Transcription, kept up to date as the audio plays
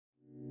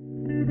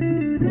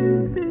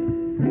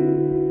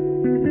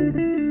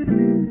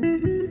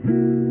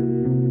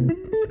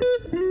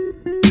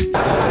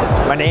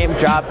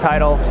job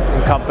title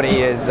and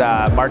company is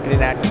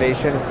Marketing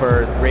Activation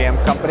for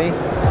 3M Company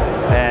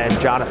and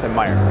Jonathon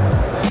Meyer.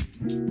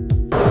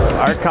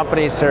 Our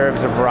company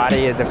serves a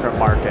variety of different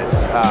markets.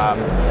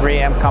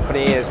 3M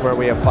Company is where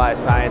we apply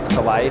science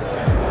to life.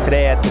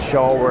 Today at the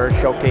show we're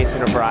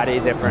showcasing a variety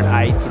of different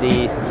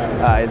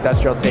ITD,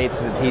 industrial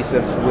tapes and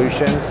adhesive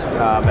solutions,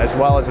 as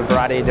well as a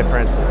variety of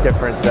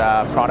different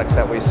products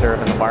that we serve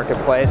in the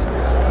marketplace.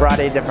 A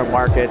variety of different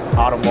markets: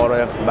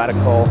 automotive,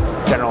 medical,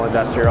 general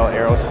industrial,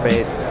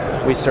 aerospace.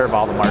 We serve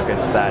all the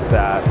markets that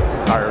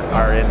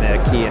are in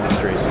the key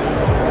industries.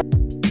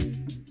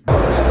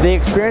 The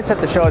experience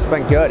at the show has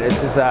been good.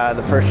 This is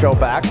the first show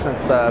back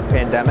since the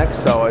pandemic,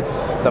 so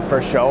it's the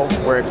first show.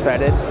 We're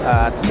excited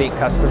to meet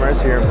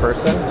customers here in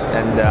person,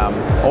 and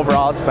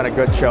overall it's been a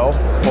good show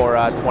for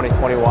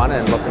 2021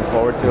 and looking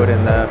forward to it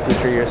in the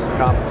future years to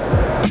come.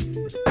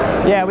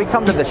 Yeah, we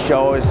come to the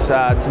shows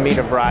to meet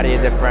a variety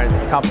of different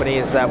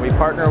companies that we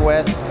partner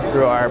with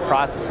through our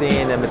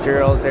processing and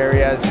materials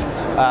areas,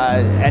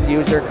 end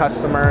user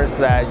customers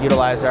that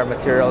utilize our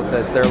materials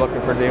as they're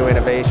looking for new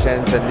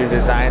innovations and new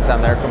designs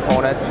on their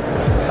components,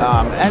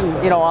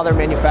 and other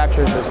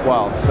manufacturers as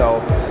well.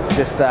 So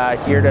just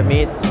here to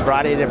meet a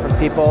variety of different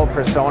people,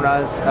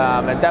 personas,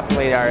 and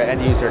definitely our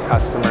end user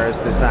customers,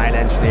 design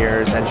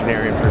engineers,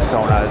 engineering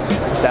personas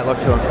that look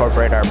to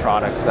incorporate our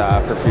products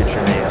for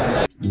future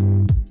needs.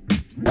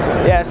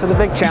 Yeah, so the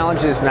big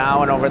challenges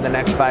now and over the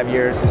next 5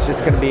 years is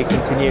just going to be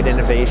continued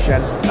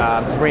innovation.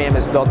 3M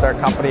has built our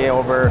company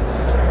over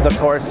the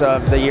course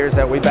of the years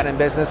that we've been in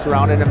business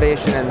around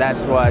innovation, and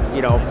that's what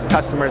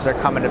customers are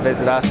coming to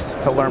visit us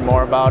to learn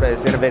more about,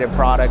 is innovative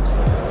products,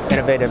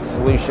 innovative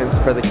solutions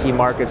for the key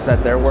markets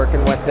that they're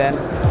working within.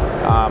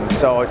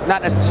 So it's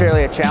not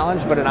necessarily a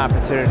challenge, but an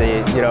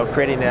opportunity,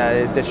 creating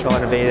additional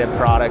innovative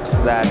products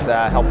that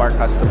help our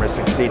customers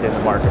succeed in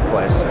the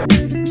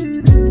marketplace.